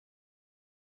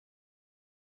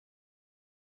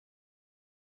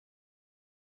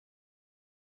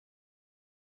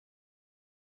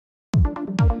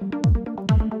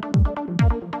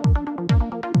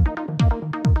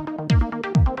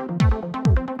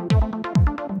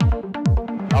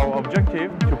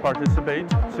participate,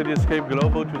 Cityscape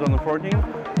Global 2014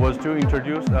 was to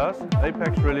introduce us,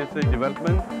 Apex Real Estate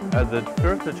Development, as the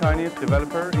first Chinese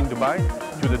developer in Dubai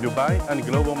to the Dubai and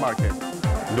global market.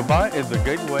 Dubai is the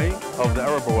gateway of the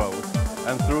Arab world,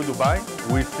 and through Dubai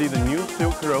we see the new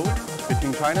Silk Road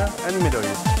between China and Middle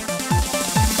East.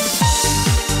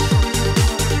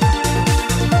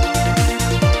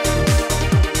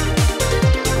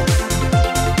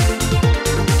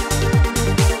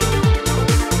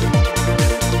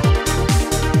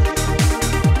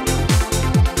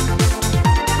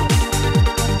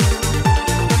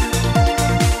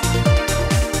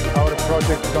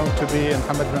 Project going to be in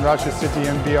Hamad bin Rashid City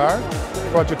MBR.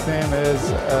 Project name is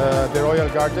the Royal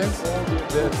Gardens.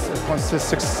 It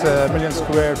consists of 6 million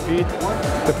square feet.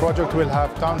 The project will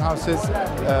have townhouses,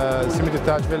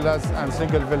 semi-detached villas and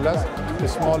single villas. The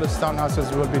smallest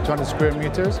townhouses will be 200 square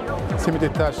meters,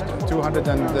 semi-detached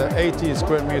 280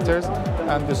 square meters,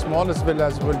 and the smallest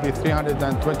villas will be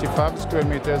 325 square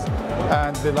meters,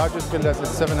 and the largest villas is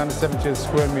 770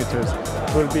 square meters.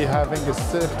 We'll be having a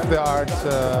state-of-the-art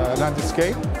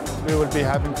landscape. We will be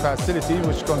having facility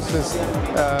which consists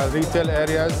retail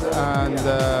areas and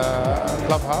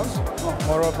clubhouse.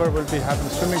 Moreover, we'll be having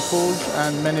swimming pools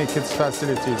and many kids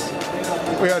facilities.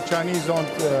 We are a Chinese-owned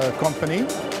company.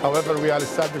 However, we are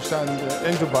established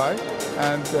in Dubai,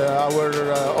 and our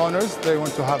owners, they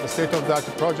want to have a state-of-the-art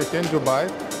project in Dubai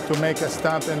to make a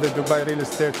stamp in the Dubai real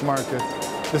estate market.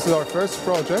 This is our first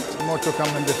project, more to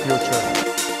come in the future.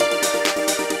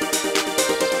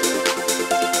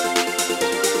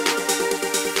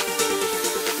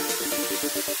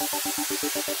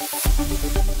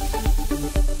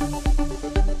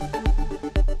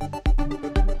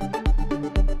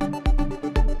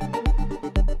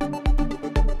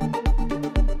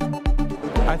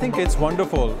 I think it's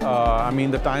wonderful. I mean,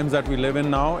 the times that we live in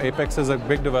now, Apex is a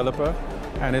big developer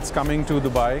and it's coming to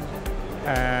Dubai.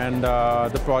 And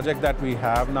the project that we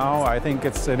have now, I think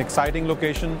it's an exciting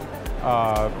location.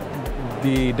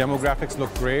 The demographics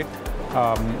look great.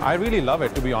 I really love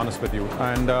it, to be honest with you.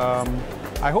 And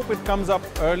I hope it comes up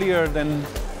earlier than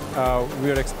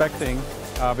we are expecting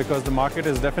because the market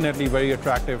is definitely very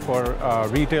attractive for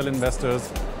retail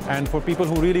investors and for people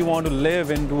who really want to live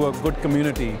into a good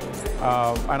community.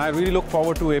 And I really look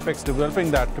forward to Apex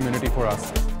developing that community for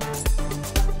us.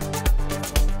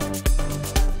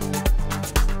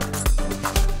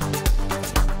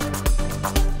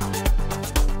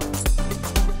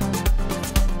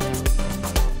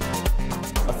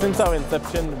 Since our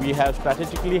inception, we have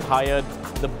strategically hired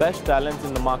the best talents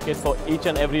in the market for each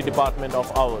and every department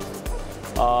of ours.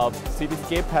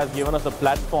 Cityscape has given us a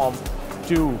platform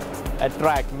to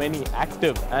attract many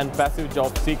active and passive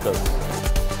job seekers.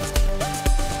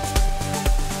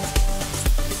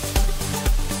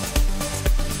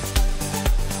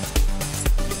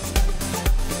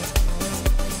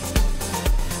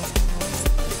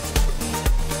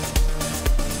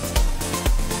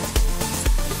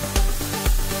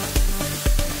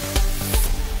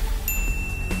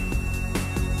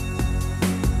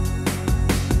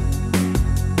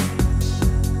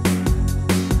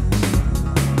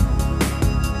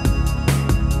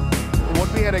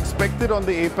 Expected on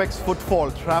the Apex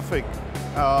footfall traffic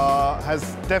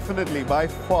has definitely by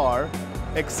far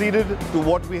exceeded to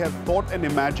what we have thought and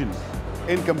imagined.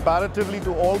 In comparatively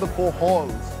to all the 4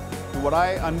 halls, to what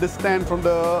I understand from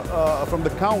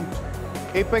the count,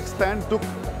 Apex stand took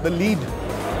the lead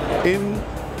in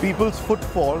people's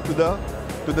footfall to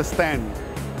the stand.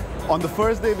 On the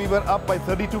first day we were up by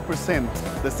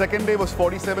 32%. The second day was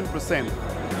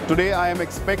 47%. Today I am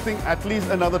expecting at least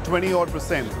another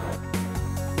 20-odd%.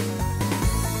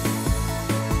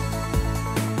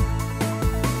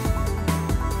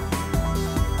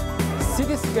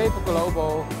 Cityscape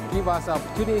Global give us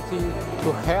opportunity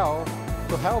to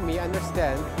help me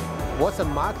understand what's the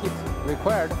market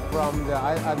required from the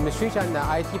administration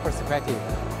and IT perspective.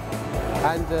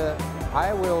 And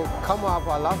I will come up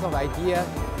with a lot of ideas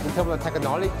in terms of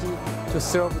technology to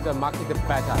serve the market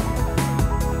better.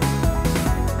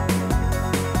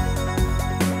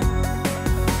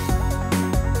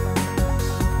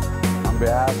 On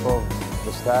behalf of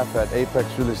the staff at Apex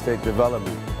Real Estate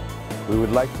Development, we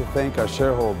would like to thank our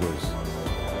shareholders.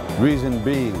 Reason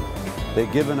being,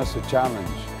 they've given us a challenge.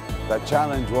 That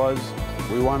challenge was,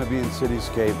 we want to be in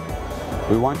Cityscape.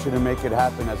 We want you to make it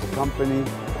happen as a company,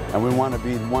 and we want to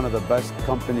be one of the best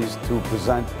companies to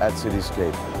present at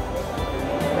Cityscape.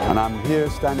 And I'm here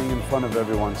standing in front of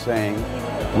everyone saying,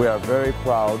 we are very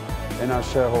proud in our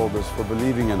shareholders for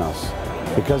believing in us.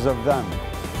 Because of them,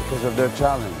 because of their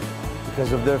challenge,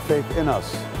 because of their faith in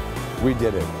us, we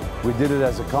did it. We did it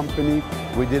as a company,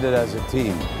 we did it as a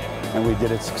team. and we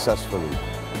did it successfully.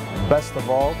 Best of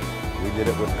all, we did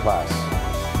it with class.